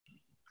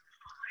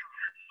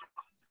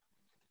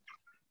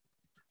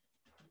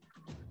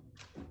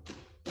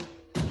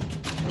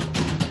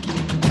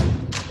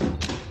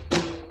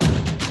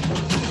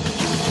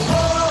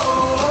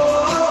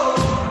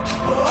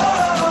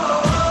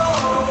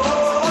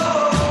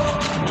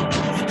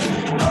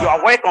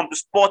Welcome to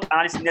Sport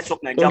Analysis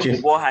Network Nigeria Okay.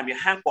 Football. I'm your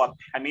handler.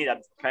 I mean, you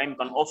can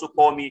also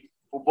call me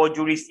football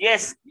jurist.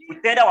 Yes, we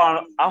tender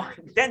an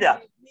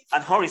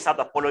unreserved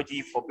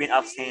apology for being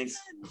absent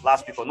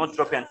last week or not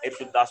dropping an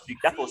episode last week.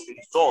 That was the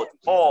result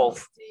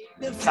of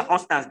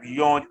circumstance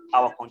beyond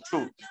our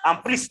control.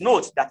 And please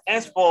note that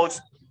henceforth,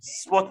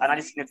 Sport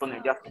Analysis Network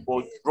Nigeria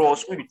Football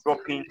draws will be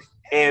dropping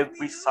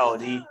every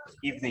Saturday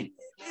evening.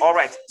 All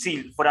right,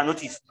 till further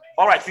notice.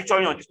 All right,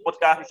 featuring on this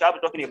podcast, we shall be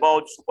talking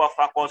about Super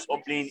Falcons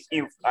opening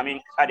in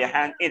the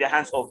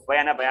hands of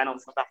Bayana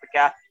of South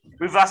Africa,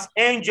 Rivers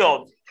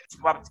Angel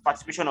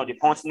participation on the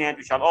continent.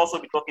 We shall also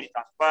be talking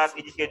transfers,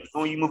 educate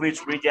moving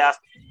to Rangers.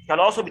 We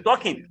shall also be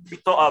talking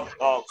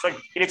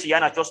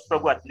Iheanacho just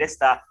struggle at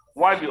Leicester,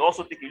 while we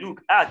also take a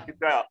look at the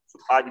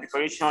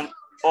preparation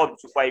of the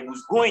Super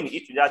Eagles going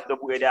into that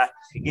double-header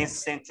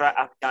against Central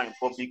African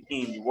Republic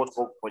in the World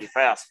Cup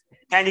qualifiers.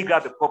 Kindly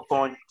grab a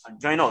popcorn and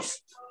join us.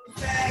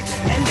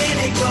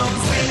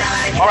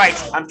 All right,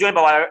 I'm joined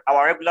by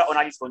our regular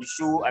analyst on the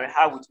show. I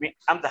have with me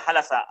Hamza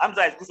Halasa.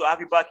 Hamza, it's good to have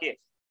you back here.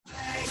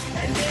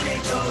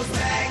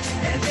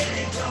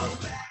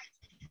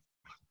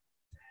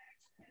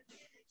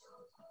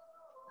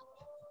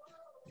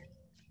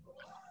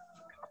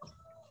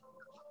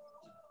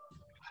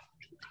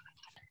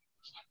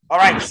 All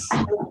right.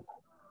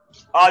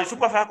 The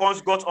Super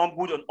Falcons got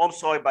humbled on home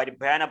soil by the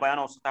Bayana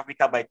of South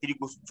Africa by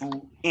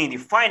 3-2 in the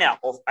final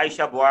of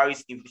Aisha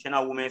Buhari's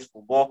Invitational Women's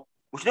Football.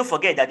 We shouldn't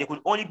forget that they could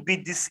only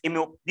beat this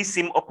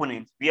same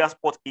opponent via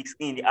sport kicks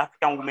in the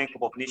African Women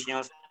Cup of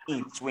Nations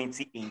in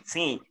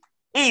 2018.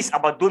 It is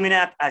about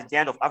dominant as the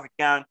end of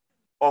African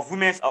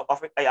women's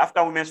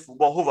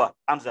football over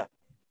Hamza.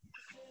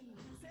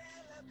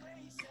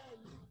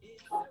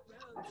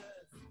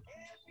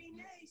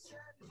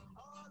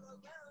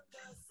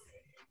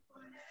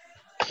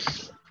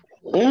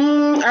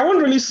 I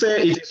won't really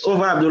say it is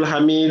over, Abdul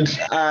Hamid.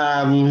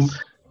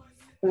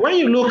 When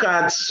you look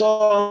at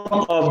some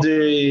of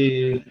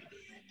the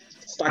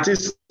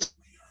statistics,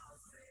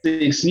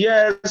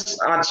 yes,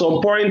 at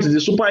some point the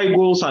Super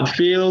Eagles had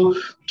failed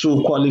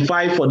to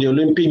qualify for the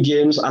Olympic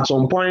Games. At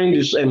some point,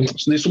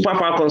 the Super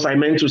Falcons, I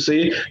meant to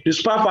say, the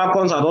Super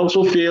Falcons had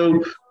also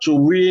failed to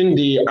win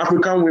the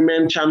African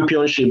Women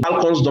Championship.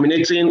 Falcons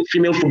dominating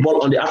female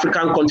football on the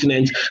African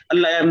continent.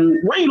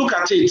 When you look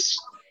at it,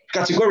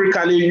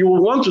 categorically, you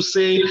want to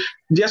say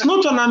there's no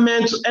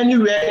tournament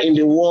anywhere in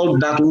the world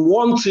that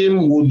one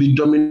team will be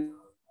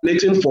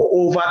dominating for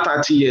over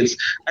 30 years.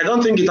 I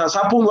don't think it has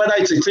happened, whether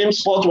it's a team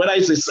sport, whether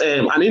it's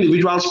an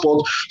individual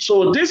sport.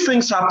 So these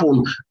things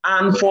happen.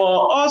 And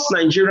for us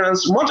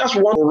Nigerians, much as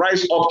we want to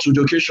rise up to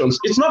the occasions,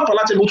 it's not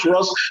palatable to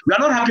us. We are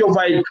not happy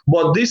over it,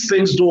 but these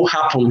things do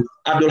happen,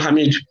 Abdul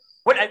Hamid.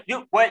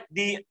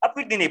 The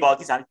happy thing about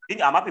this, and the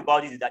thing I'm happy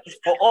about this, is that it's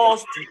for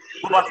us to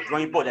go back to the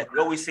drawing board, like we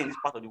always say in this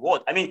part of the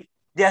world. I mean,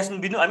 there's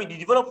been the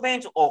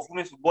development of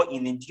women's football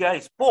in Nigeria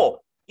is poor.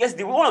 Yes,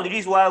 one of the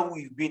reasons why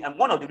we've been, and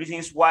one of the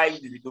reasons why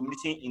we've been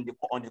dominating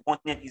on the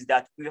continent is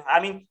that we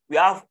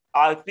have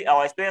our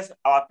players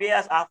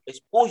have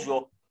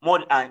exposure more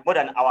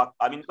than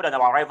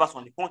our rivals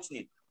on the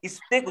continent. It's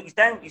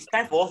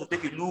time for us to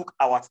take a look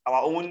at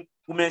our own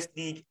women's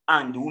league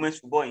and the women's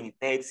football in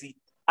entirety,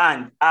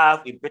 and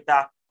have a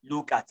better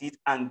look at it,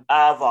 and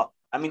I'll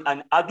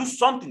do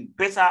something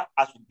better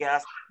as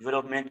regards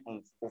development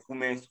of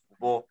women's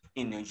football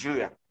in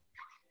Nigeria.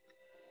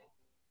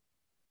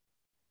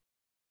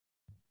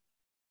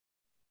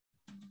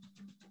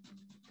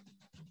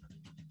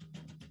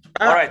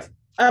 All right.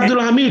 Abdul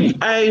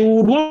Hamid, I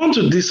would want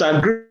to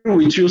disagree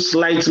with you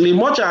slightly.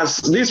 Much as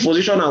this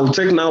position I will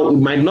take now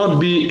might not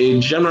be a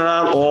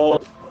general or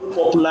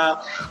popular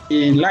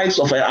in lights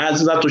of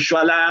Aziza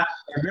Toshuala,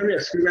 very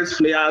experienced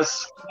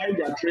players,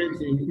 they are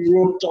trained in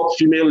Europe top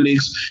female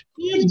leagues.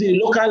 If the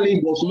local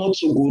league was not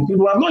so good,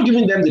 people have not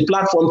given them the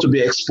platform to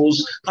be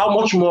exposed. How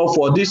much more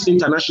for these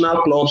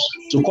international clubs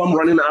to come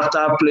running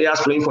after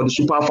players playing for the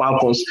Super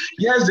Falcons?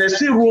 Yes, there's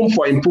still room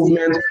for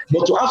improvement,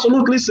 but to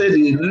absolutely say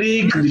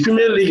the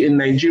female league in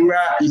Nigeria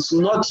is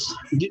not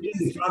giving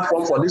the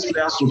platform for these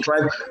players to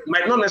thrive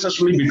might not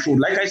necessarily be true.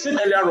 Like I said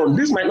earlier on,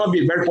 this might not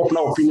be a very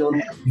popular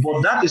opinion,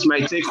 but that is my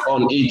take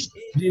on it.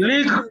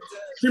 The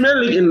female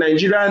league in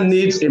Nigeria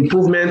needs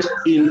improvement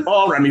in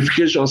all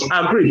ramifications.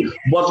 I agree.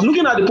 But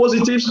looking at the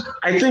positives,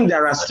 I think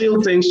there are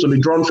still things to be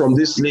drawn from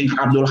this league,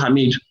 Abdul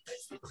Hamid.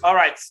 All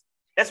right,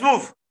 let's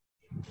move.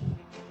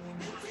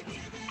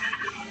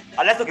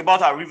 Let's talk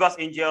about our Rivers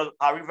Angels.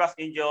 Our Rivers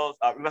Angels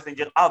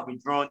have been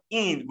drawn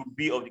in Group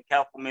B of the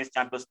CAF Women's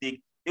Champions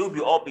League. They will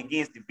be up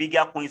against the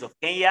bigger queens of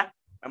Kenya,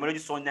 Mamelodi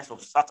Sundowns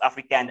of South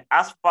Africa, and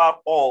Asfar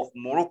of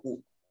Morocco.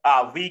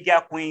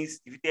 Viga Queens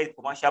defeated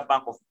Commercial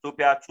Bank of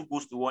Ethiopia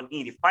 2-1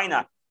 in the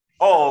final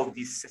of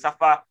the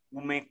CESAFA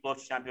Women Club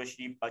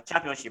Championship, a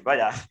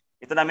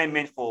tournament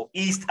meant for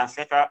East and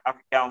Central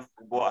African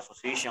Football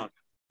Association.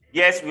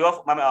 Yes, we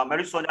have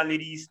Mamelodi Sundowns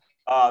ladies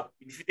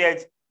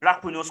defeated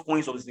Black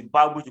Queens of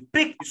Zimbabwe to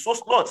pick the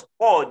source slot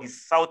for the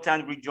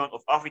southern region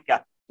of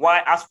Africa,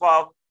 while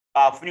Asfar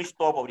finished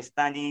top of the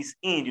standings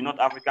in the North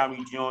African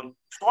region,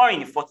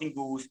 scoring 14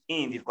 goals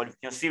in the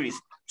qualification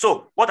series.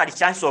 So, what are the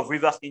chances of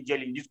Rivers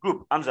Angel in this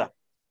group, Hamza?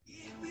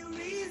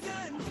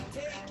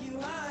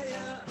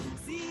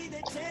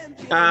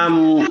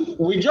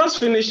 We just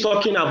finished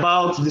talking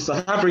about the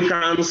South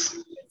Africans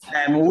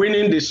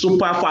winning the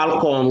Super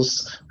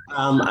Falcons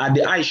at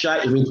the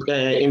Aisha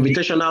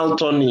Invitational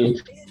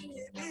Tourney.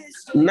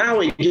 Now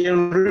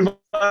again, Rivers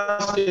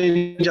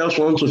Angels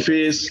want to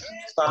face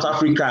South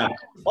Africa.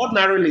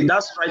 Ordinarily,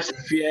 that strikes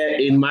fear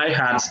in my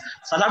heart.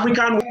 South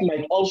African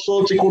might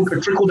also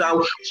trickle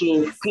down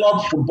to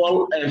club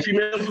football,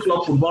 female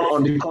club football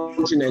on the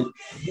continent.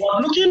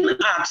 But looking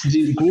at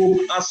the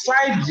group,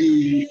 aside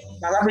the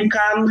South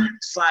African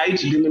side,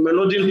 the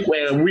Melodic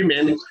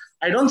women,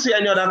 I don't see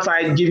any other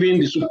side giving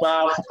the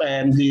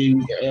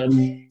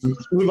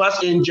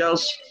Rivers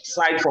Angels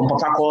side from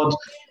Port Harcourt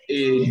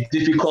a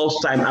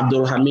difficult time,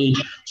 Abdul Hamid.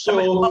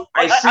 So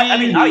I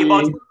see the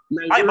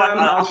Nigerian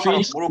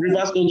outfit,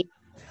 Rivers Angels.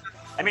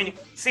 I mean,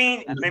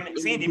 seeing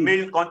the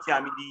male country,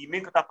 the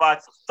male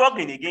counterparts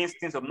struggling against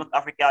teams of North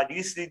Africa, do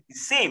you see the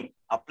same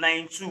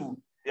applying to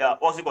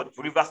what's called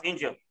Rivers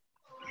Angel?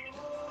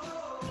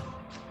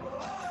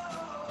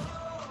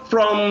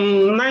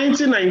 From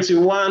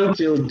 1991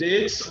 till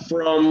date,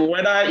 from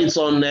whether it's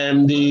on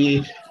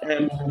the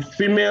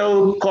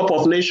female Cup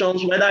of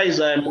Nations, whether it's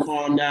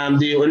on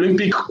the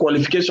Olympic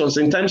qualifications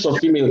in terms of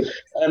female,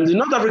 the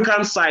North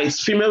African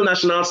sides, female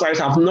national sides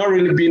have not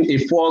really been a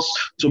force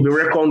to be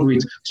reckoned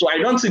with. So I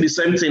don't see the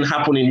same thing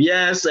happening.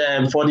 Yes,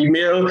 for the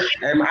male,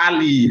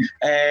 Ali,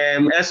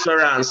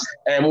 Esperance,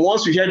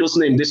 once you hear those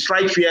names, they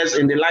strike fears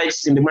in the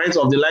minds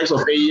of the likes of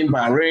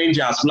Enyimba,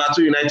 Rangers,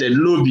 Plateau United,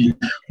 Lobby.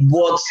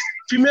 But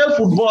female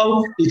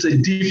football is a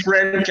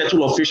different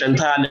kettle of fish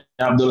entirely,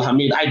 Abdul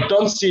Hamid. I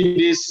don't see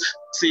this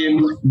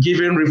team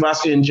giving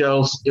Rivers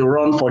Angels a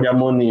run for their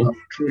money,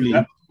 truly.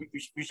 Yeah,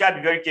 we shall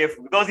be very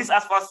careful because this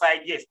Asfar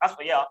side, yes,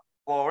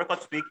 for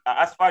record speak,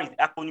 Asfar is the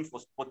acronym for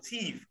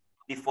Sportive.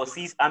 They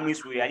foresees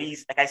Amis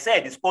Royalists. Like I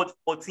said, they scored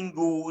 14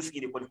 goals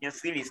in the qualification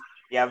series.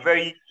 They are a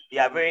very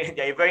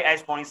high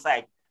scoring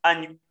side.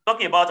 And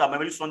talking about our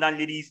Mamelodi Sunderland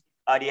ladies,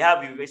 they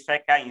have a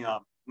striker in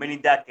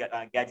Melinda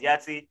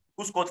Gadiate,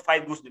 who scored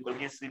 5 goals in the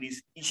qualification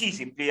series. She is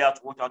a player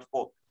to watch out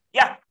for.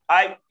 Yeah,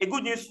 a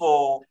good news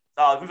for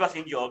Rivers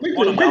Angel.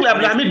 Quickly,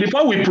 Abdulhamid,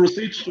 before we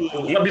proceed,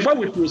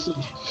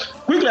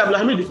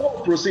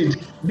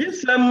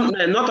 this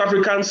North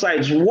African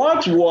side,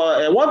 what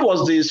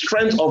was the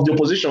strength of the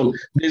opposition?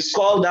 They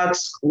scored that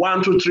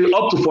 1, 2, 3,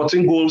 up to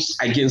 14 goals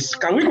against.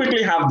 Can we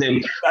quickly have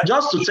them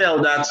just to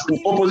tell that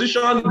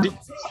opposition?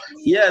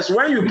 Yes,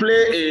 when you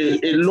play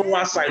a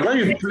lower side, when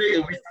you play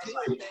a weaker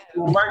side,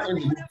 when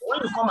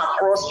you come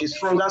across a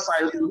stronger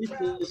side, in this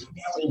case,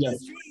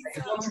 I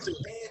don't think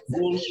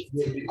goals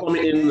will be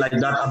coming in like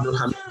that, Abdul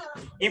Hamid.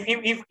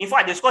 In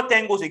fact, they scored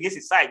 10 goals against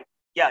the side.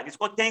 Yeah, they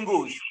scored 10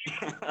 goals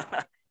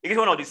against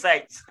one of the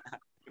sides.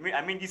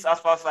 I mean this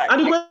Asfar side.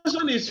 And the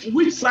question is,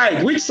 which side?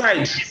 Yeah.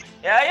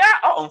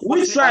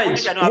 Which side?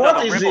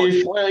 What is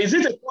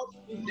it?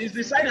 Is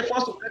the side a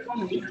force to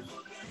reckon with?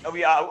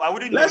 I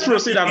wouldn't. Let's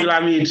proceed, Abdul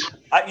Hamid.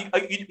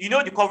 You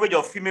know the coverage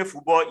of female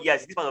football,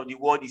 yes, this part of the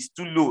world is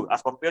too low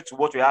as compared to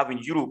what we have in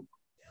Europe.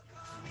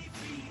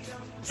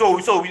 So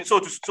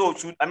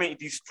I mean,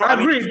 it is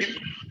strong.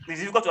 It's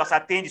difficult to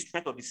ascertain the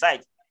strength of the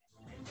side.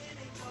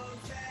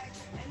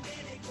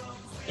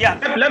 Yeah.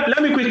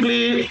 Let me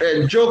quickly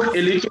joke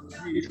a little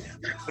bit.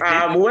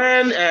 Okay.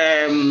 When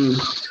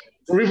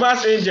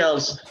Rivers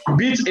Angels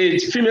beat a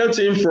female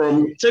team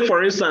from, take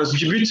for instance,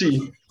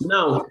 Djibouti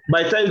now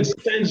by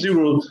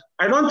 10-0,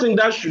 I don't think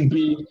that should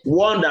be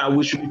one that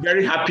we should be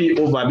very happy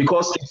over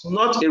because it's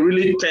not a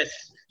really test.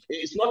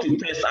 It's not a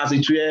test as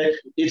it were.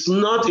 It's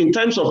not in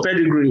terms of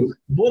pedigree.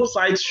 Both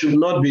sides should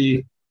not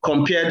be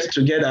compared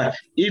together.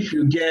 If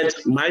you get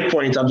my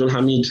point, Abdul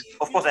Hamid.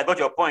 Of course, I got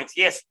your point.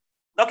 Yes.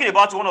 Talking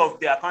about one of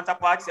their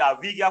counterparts,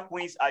 Vigia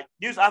Queens,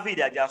 news have it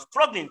that they are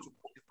struggling to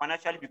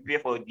financially prepare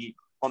for the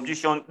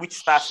competition, which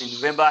starts in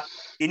November.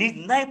 They need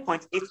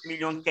 9.8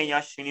 million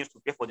Kenyan shillings to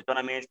pay for the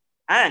tournament.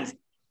 And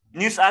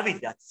news have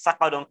it that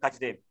Saka don't catch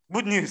them.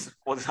 Good news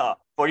for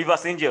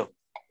Rivers Angel.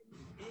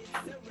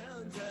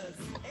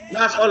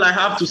 That's all I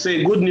have to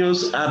say. Good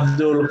news,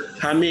 Abdul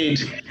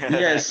Hamid.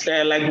 Yes,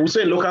 like we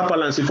say, local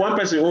balance. If one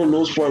person won't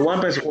knows for one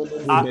person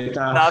won't know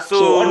better.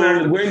 So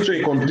ordinarily going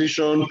to a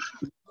competition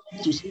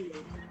to see.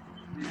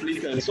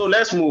 So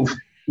let's move.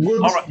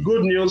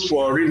 Good news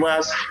for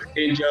Rivers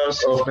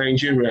Angels of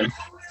Nigeria.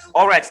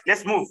 All right,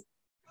 let's move.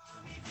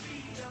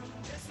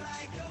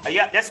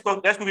 Let's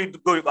quickly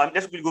go back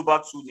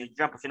to the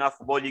Nigerian Professional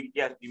Football League.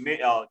 Yes,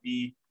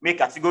 the main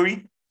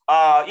category.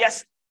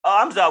 Yes.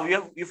 Hamza, we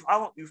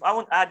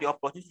haven't had the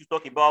opportunity to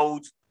talk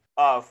about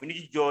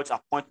Finidi George's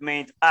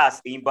appointment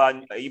as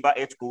Enyimba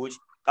head coach.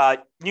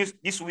 News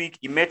this week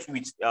he met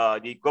with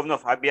the governor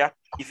of Abia,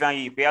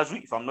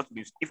 Iheanacho, if I'm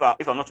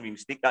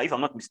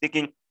not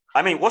mistaken.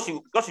 I mean, what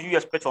should you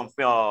expect from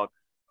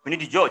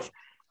Finidi George?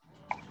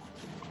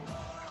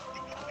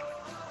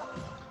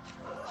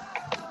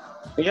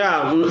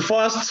 Yeah,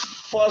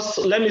 first,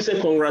 let me say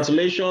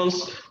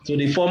congratulations to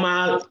the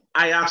former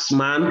Ajax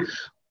man.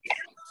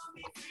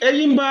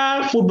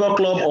 Enyimba Football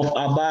Club of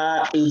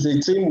Aba is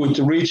a team with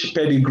rich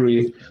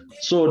pedigree.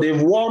 So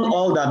they've won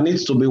all that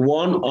needs to be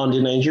won on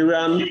the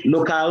Nigerian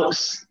local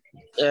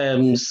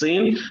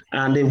scene,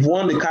 and they've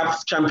won the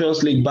CAF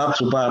Champions League back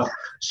to back.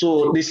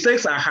 So the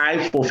stakes are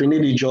high for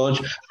Finidi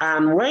George.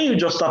 And when you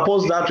just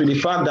oppose that with the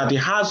fact that he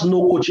has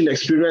no coaching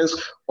experience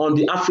on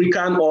the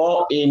African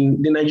or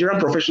in the Nigerian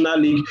Professional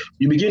League,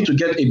 you begin to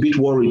get a bit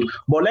worried.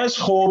 But let's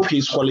hope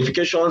his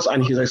qualifications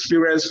and his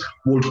experience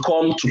would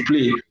come to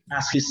play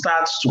as he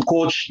starts to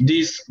coach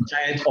this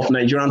giant of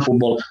Nigerian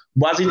football.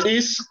 But as it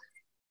is,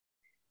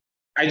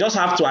 I just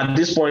have to at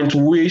this point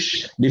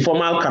wish the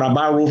former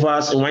Carabao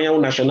Rovers, Iheanacho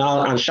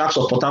National, and Sharks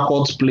of Port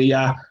Harcourt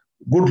player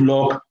good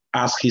luck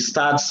as he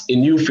starts a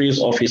new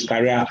phase of his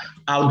career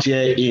out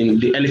there in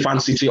the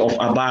Elephant City of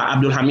Aba.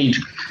 Abdul Hamid.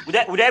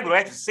 Would I be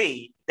right to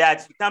say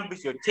that you can't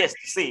beat your chest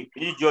to say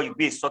Finidi George will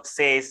be a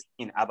success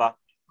in Aba?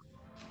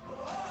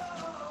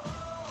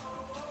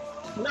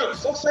 No,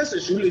 success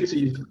is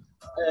relative.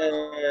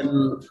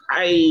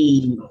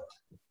 I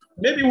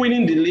maybe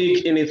winning the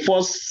league in a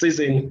first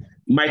season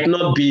might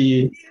not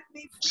be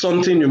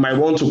something you might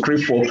want to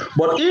crave for.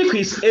 But if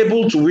he's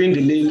able to win the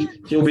league,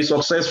 he'll be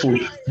successful.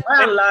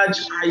 By and large,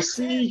 I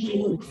see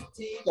him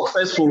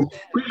successful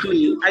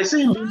quickly. I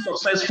see him being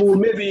successful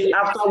maybe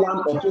after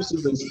 1 or 2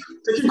 seasons,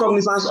 taking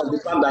cognizance of the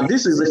fact that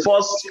this is his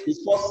first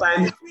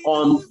time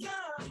on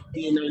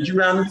the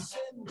Nigerian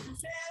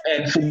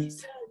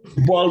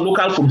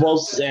local football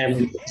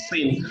scene.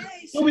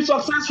 He'll be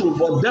successful,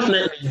 but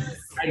definitely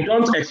I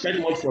don't expect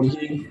much from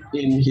him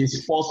in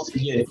his first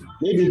year.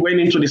 Maybe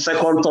going into the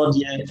second, third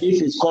year, if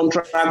his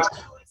contract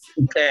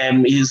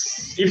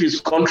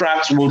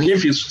will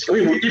if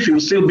he will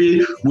still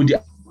be with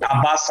the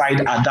Abba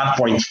side at that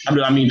point.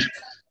 Abdulhamid.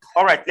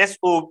 All right, let's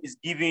hope he's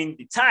given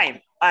the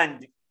time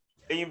and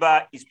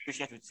Enyimba is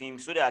patient with him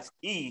so that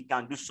he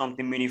can do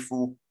something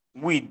meaningful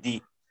with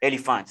the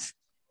Elephants.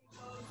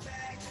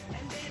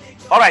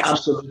 All right.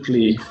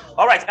 Absolutely.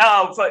 All right.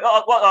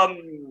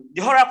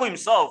 The Oracle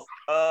himself,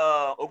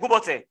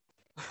 Ogubote.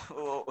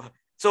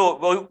 So,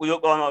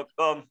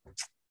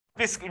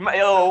 please,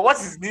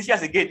 what's his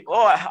initials again?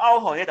 Oh,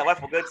 how on earth have I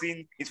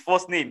forgotten his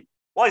first name?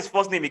 What is his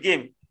first name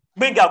again?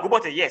 Benga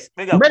Ogubote, yes.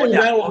 Benga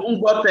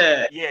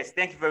Ogubote. Yes,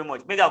 thank you very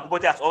much. Benga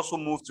Ogubote has also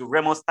moved to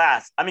Remo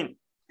Stars. I mean,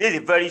 this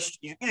is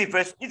a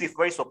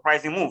very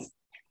surprising move.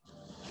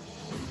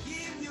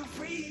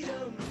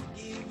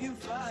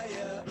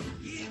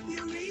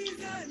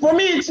 For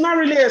me, it's not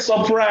really a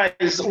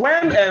surprise.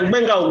 When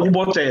Benga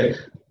Ogubote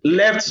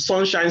left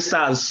Sunshine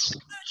Stars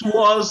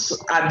towards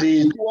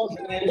the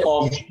end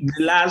of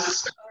the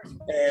last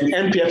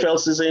NPFL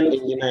season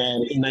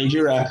in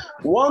Nigeria,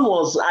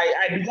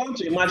 I began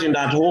to imagine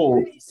that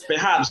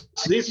perhaps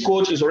this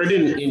coach is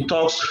already in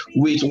talks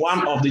with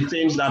one of the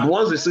teams that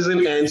once the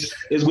season ends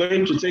is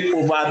going to take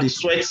over the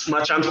sweat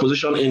merchant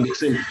position in the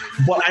team.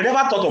 But I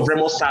never thought of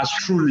Remo Stars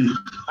truly.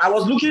 I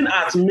was looking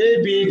at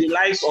maybe the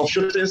likes of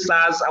Shooting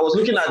Stars. I was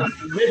looking at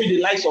maybe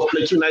the likes of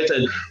Plateau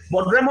United.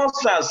 But Remo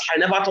Stars, I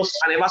never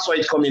saw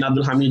it coming,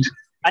 Abdul Hamid.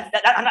 And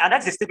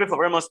that's a statement for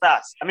Remo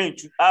Stars. I mean,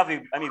 to have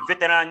a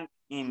veteran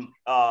in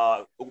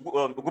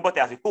Ogubote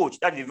as a coach,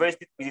 that is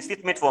a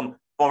statement from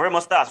Remo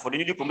Stars for the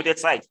newly promoted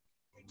side.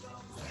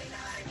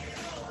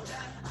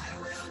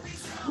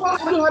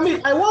 Well, I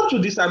mean, I want to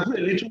disagree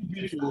a little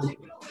bit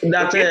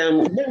that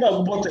Benga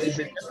Ogubote is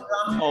a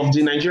veteran of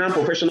the Nigerian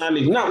Professional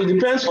League. Now, it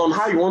depends on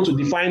how you want to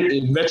define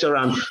a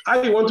veteran,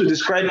 how you want to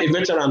describe a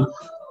veteran.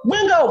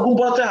 Benga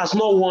Ogubote has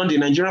not won the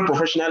Nigerian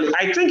Professional League.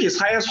 I think his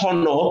highest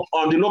honor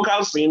on the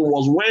local scene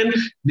was when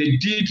they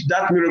did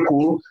that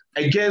miracle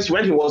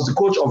when he was the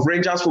coach of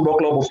Rangers Football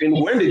Club of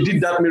England, when they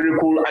did that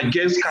miracle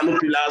against Kano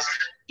Pillars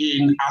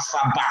in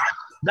Asaba.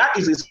 That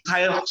is his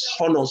highest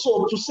honor.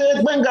 So to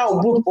say Benga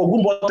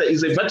Ogubote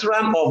is a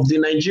veteran of the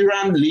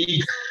Nigerian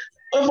league,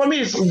 for me,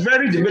 it's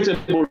very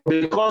debatable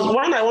because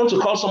when I want to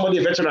call somebody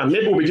a veteran,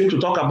 maybe we'll begin to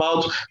talk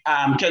about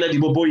Kennedy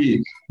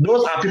Boboye.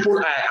 Those are people,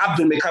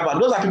 Abdul Mekaba,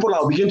 those are people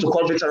I'll begin to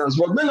call veterans.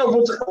 But Benga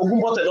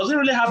Ogubote doesn't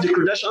really have the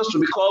credentials to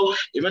be called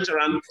a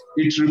veteran.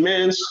 It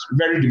remains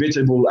very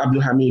debatable,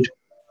 Abdul Hamid.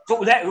 So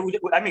would I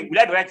be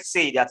right to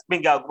say that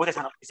Benga Ogubote is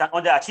an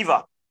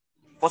underachiever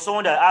for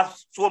someone that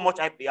has so much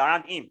IP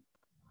around him?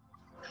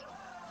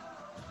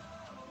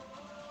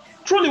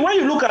 Truly, when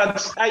you look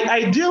at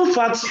ideal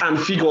facts and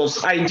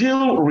figures,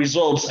 ideal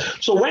results.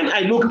 So when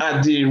I look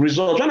at the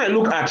results, when I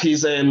look at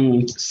his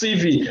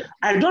CV,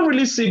 I don't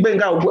really see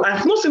Benga.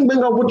 I've not seen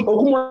Benga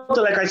Ogubote,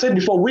 like I said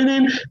before,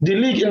 winning the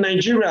league in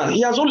Nigeria.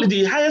 He has only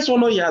the highest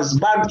honor he has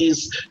bagged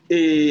is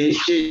the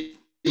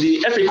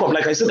FA Cup,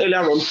 like I said earlier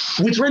on,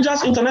 with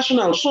Rangers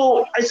International.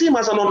 So I see him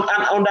as an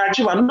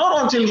underachiever.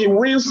 Not until he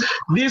wins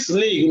this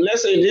league,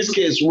 let's say in this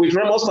case with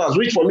Remo Stars,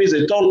 which for me is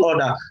a tall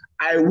order,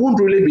 I won't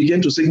really begin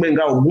to see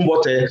Benga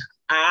Ogubote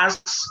as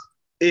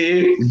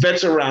a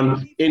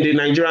veteran in the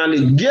Nigerian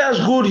league. Yes,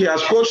 good. He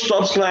has coached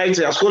top flights,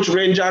 he has coached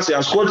Rangers, he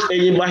has coached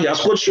Enyimba, he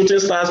has coached Shooting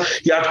Stars,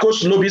 he has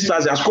coached Lobby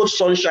Stars, he has coached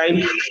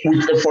Sunshine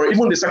for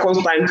even the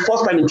second time,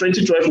 first time in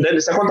 2012, then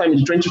the second time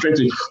in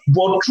 2020.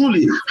 But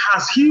truly,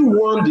 has he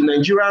won the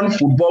Nigerian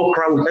football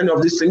crown with any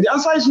of these things? The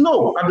answer is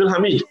no, Abdul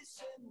Hamid.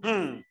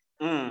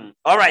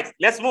 All right,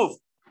 let's move.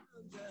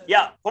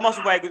 Yeah, former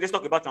Super Eagles. Let's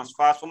talk about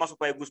transfers. Former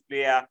Super Eagles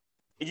player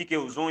Ejike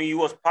Uzonyi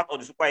was part of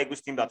the Super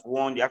Eagles team that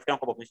won the African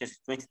Cup of Nations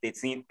in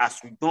 2013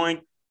 as we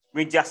joined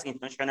Rangers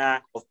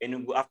International of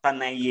Enugu after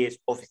 9 years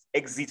of his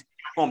exit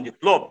from the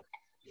club.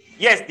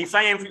 Yes, the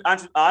signing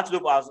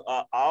Antelope, as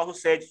I also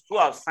said, to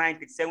have signed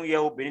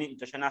 37-year-old Benin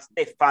international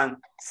Stefan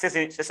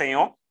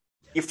Sessegnon.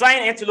 The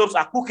Flying Antelopes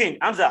are cooking.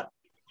 Hamza.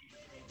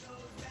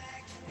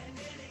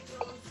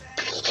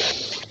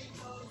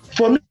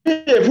 For me,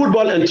 a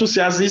football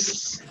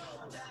enthusiast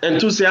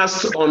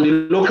on the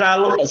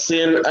local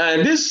scene,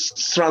 these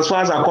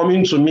transfers are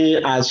coming to me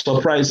as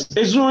surprise.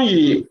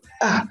 Uzonyi,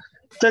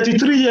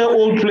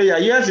 33-year-old player,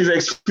 yes, his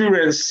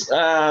experience.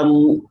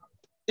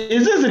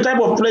 Is this the type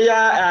of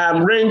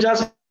player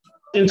Rangers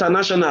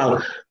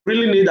International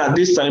really need at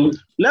this time?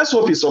 Let's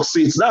hope he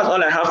succeeds. That's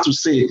all I have to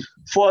say.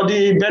 For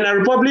the Benin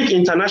Republic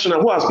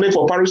International, who has played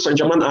for Paris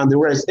Saint-Germain and the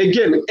rest,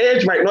 again,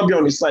 age might not be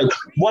on his side.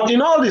 But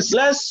in all this,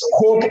 let's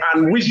hope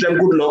and wish them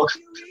good luck.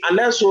 And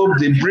let's hope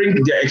they bring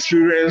their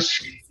experience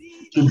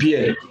to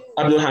bear.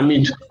 Abdul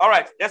Hamid. All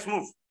right, let's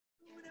move.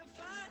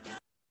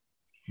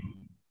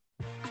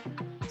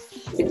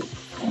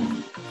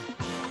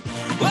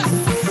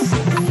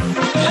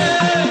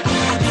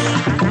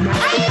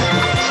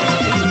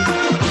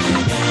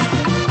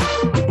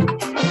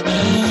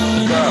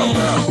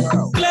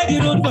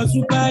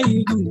 Super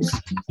Eagles.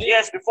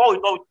 Yes, before we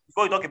talk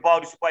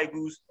about the Super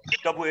Eagles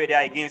double header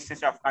against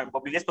Central African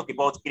Republic, let's talk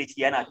about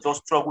Iheanacho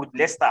just struggled with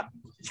Leicester.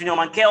 Junior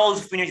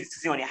Mankels finished the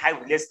season on a high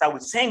with Leicester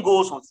with 10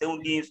 goals on 7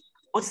 games,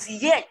 but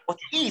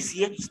he is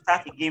yet to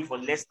start a game for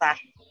Leicester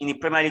in the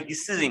Premier League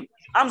this season.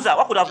 Hamza,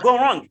 what could have gone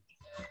wrong?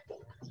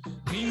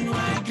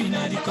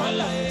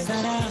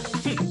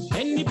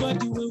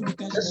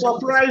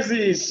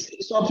 Surprising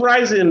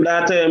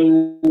that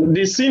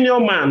the senior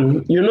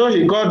man,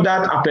 he got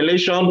that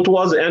appellation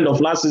towards the end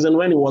of last season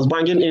when he was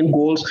banging in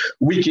goals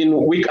week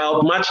in, week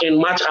out, match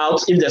in, match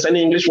out, if there's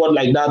any English word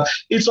like that.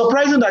 It's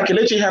surprising that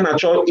Kelechi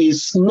Iheanacho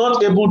is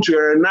not able to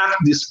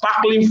reenact the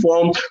sparkling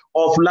form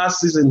of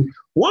last season.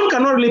 One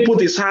cannot really put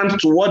his hand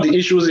to what the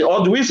issue is,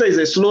 or do we say he's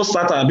a slow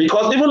starter?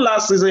 Because even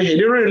last season, he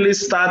didn't really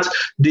start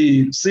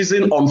the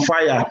season on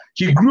fire.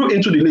 He grew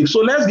into the league. So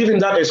let's give him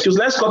that excuse.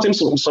 Let's cut him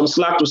some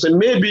slack to say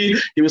maybe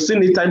he will still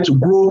need time to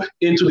grow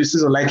into the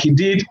season like he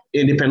did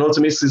in the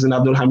penultimate season,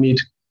 Abdul Hamid.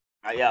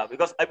 Yeah,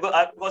 because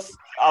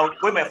I'll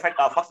go by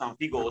facts and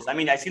figures. I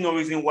mean, I see no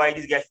reason why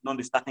this guy should not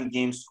be starting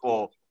games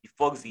for the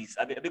Foxes.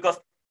 Because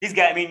this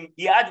guy,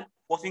 he had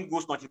 14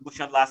 goals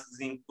contribution last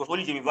season. It was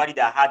only Jamie Vardy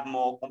that had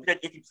more,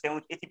 completed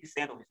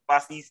 80% of his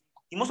passes.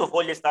 Most of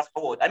all Leicester's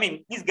forward.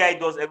 This guy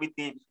does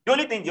everything. The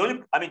only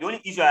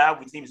issue I have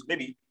with him is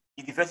maybe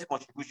his defensive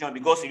contribution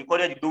because he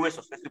recorded the lowest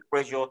successful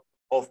pressure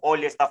of all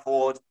Leicester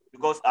forwards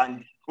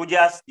and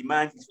Rodgers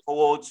demands his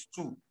forwards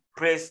to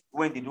press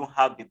when they don't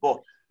have the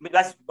ball.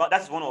 That's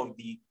one of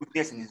the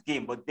weaknesses in his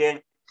game. But then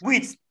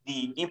with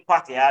the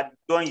impact he had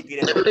during the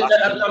period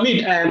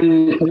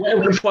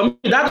for me,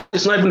 that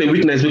is not even a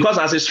weakness because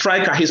as a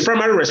striker, his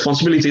primary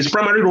responsibility, his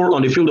primary role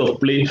on the field of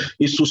play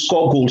is to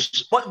score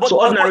goals.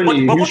 So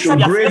ordinarily, you should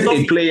grade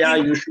a player.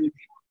 You should.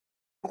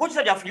 Coach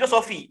said their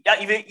philosophy. Yeah,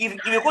 if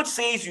a coach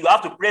says you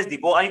have to press the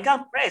ball and you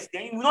can't press,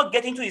 then you will not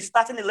get into the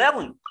starting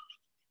 11.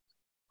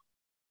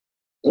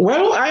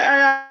 Well,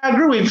 I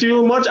agree with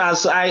you much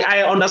as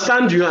I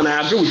understand you and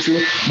I agree with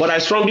you, but I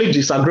strongly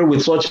disagree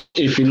with such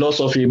a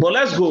philosophy. But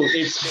let's go.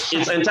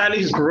 It's entirely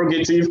his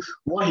prerogative,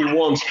 what he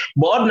wants.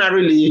 But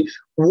ordinarily,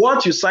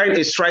 what you sign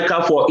a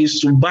striker for is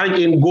to bang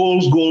in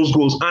goals.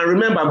 And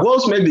remember,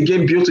 goals make the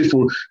game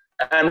beautiful.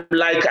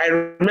 Like I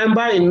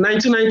remember in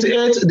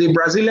 1998, the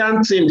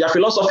Brazilian team, their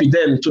philosophy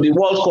then to the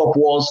World Cup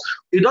was,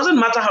 it doesn't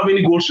matter how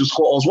many goals you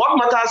score. What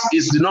matters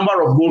is the number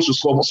of goals you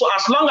score. So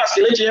as long as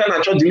Kelechi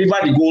Iheanacho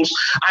deliver the goals,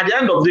 at the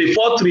end of the day,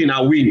 4-3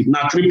 now win,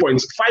 now 3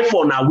 points.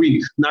 5-4 now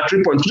win, now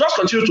 3 points. Just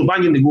continue to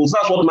bang in the goals.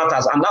 That's what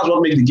matters, and that's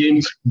what makes the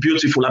game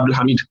beautiful, Abdul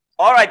Hamid.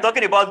 All right,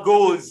 talking about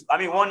goals,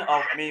 one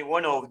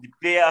of the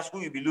players who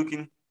will be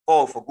looking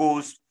for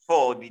goals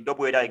for the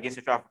double header against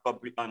Central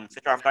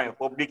African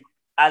Republic,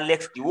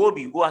 Alex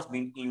Iwobi, who has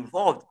been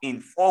involved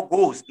in 4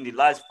 goals in the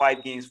last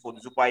 5 games for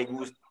the Super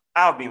Eagles,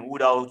 have been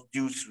ruled out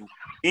due to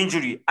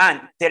injury.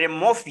 And Terry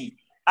Murphy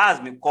has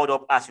been called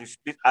up as his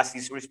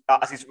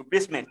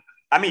replacement.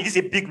 This is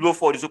a big blow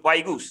for the Super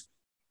Eagles.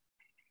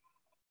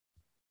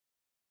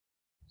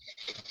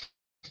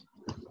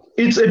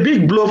 It's a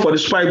big blow for the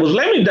Super Eagles.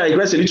 Let me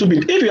digress a little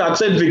bit. If you had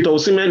said Victor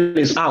Osimhen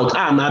is out,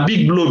 a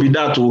big blow be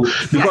that too,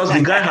 because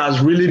the guy has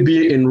really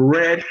been in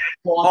red,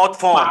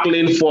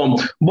 sparkling form.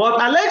 But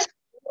Alex,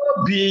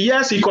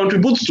 yes, he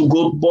contributes to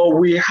goal, but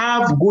we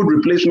have good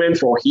replacement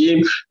for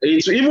him.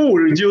 It even will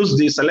reduce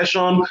the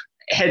selection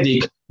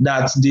headache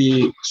that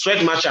the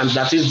sweat merchant,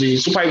 that is the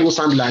Super Eagles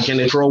handler,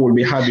 Genetro, will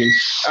be having.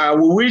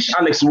 We wish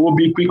Alex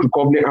Iwobi quick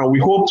recovery, and we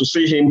hope to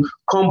see him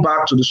come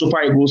back to the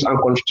Super Eagles and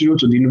continue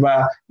to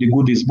deliver the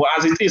goodies. But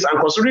as it is, and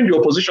considering the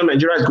opposition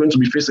Nigeria is going to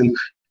be facing,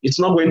 it's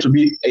not going to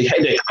be a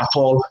headache at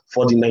all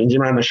for the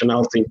Nigerian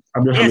national team.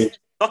 Yes,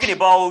 talking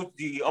about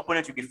the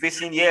opponent you'll be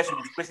facing, yes,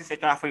 you'll be facing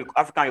Central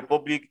African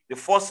Republic. The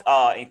first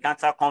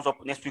encounter comes up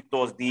next week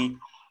Thursday,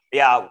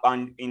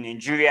 and in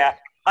Nigeria.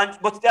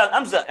 But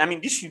I mean,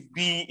 this should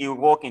be a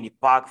walk in the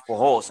park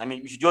for us. I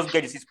mean, we should just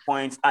get the 6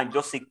 points and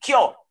just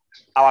secure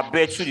our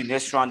bet to the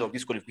next round of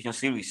this qualification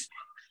series.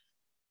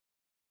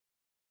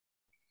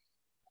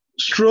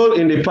 Stroll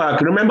in the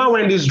park. Remember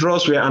when these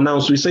draws were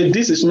announced, we said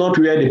this is not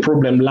where the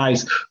problem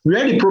lies.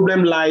 Where the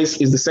problem lies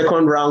is the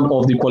second round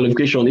of the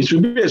qualification. It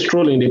should be a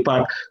stroll in the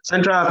park.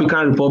 Central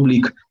African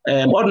Republic,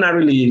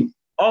 ordinarily,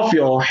 off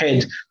your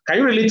head, can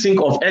you really think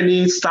of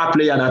any star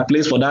player that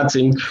plays for that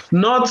team?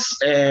 Not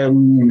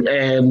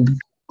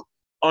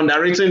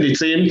underrating the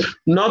team,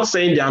 not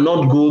saying they are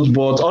not good,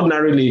 but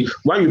ordinarily,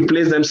 when you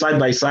place them side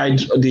by side,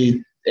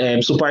 the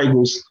Super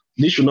Eagles,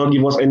 this should not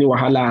give us any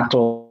wahala at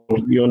all.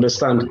 You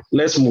understand?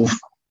 Let's move.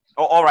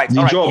 Oh, all right.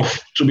 The job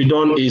to be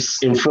done is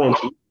in front.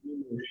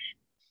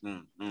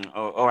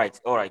 All right.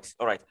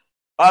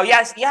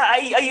 Yes. Yeah.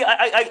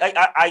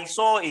 I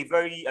saw a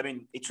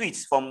tweet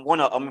from one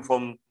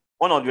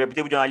of the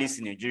reputable journalists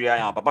in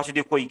Nigeria,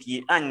 Babashide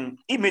Koiki, and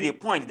he made a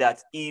point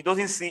that he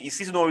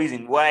sees no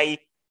reason why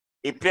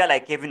a player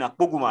like Kevin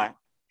Akpoguma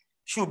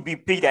should be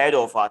paid ahead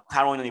of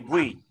Taron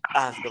Onibui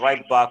as the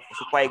right back for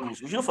Super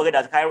Eagles. We shouldn't forget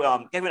that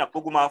Kevin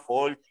Akpoguma,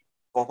 for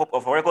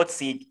record's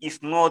sake, is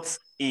not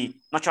a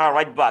natural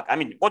right back. I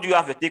mean, what do you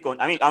have to take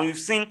on? I mean, and we've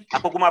seen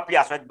Akpoguma play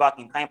as right back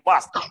in time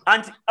past.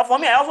 And for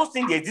me, I also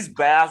think there's this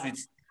bias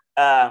with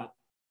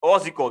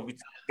with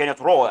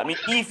Kenneth Raw. I mean,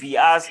 if he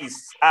has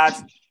his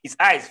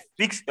eyes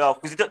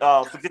fixated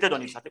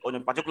on a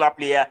particular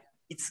player,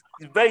 it's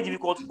very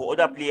difficult for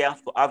other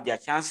players to have their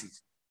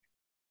chances.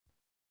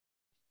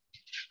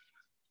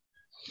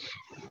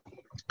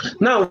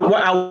 Now,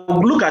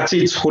 I'll look at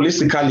it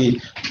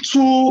holistically,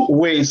 two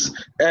ways.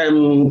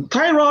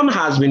 Tyrone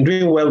has been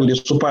doing well with the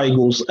Super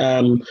Eagles.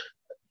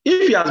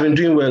 If he has been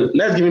doing well,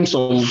 let's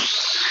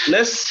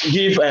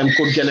give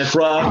Coach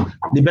Genefra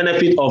the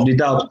benefit of the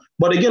doubt.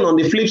 But again, on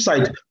the flip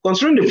side,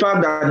 considering the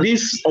fact that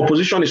this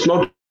opposition is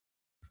not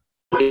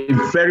a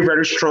very,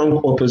 very strong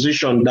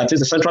opposition, that is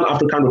the Central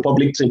African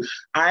Republic team,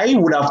 I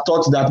would have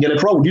thought that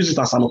Genefra would use it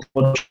as an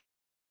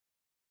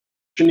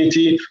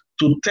opportunity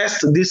to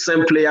test this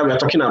same player we are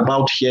talking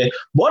about here.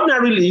 But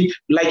ordinarily,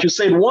 like you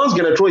said, once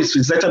Genetro is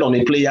fixated on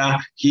a player,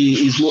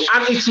 he is more,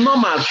 and it's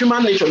normal,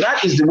 human nature.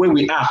 That is the way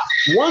we are.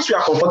 Once you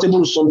are comfortable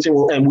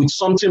with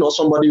something or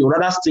somebody, you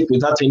rather stick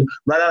with that thing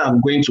rather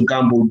than going to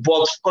gamble.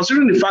 But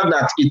considering the fact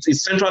that it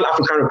is Central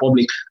African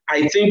Republic,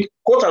 I think,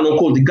 quote and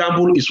unquote, the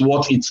gamble is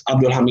worth it,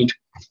 Abdul Hamid.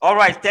 All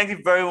right, thank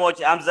you very much,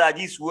 Hamza.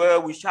 This is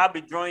where we shall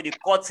be drawing the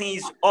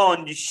curtains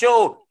on the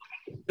show.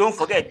 Don't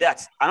forget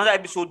that another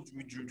episode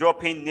will be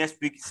dropping next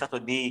week,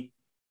 Saturday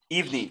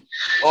evening.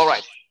 All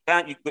right.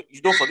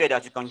 You don't forget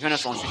that you can join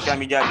us on social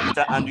media.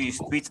 Twitter and is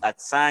tweets at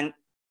San,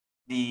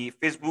 the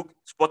Facebook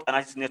Sport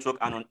Analysis Network,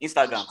 and on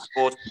Instagram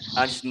Sport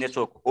Analysis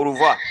Network. Au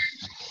revoir.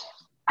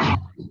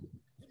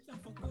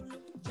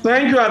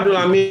 Thank you, Abdul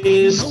Hamid.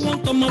 If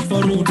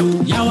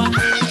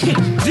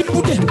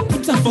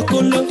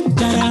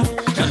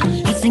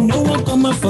you know what come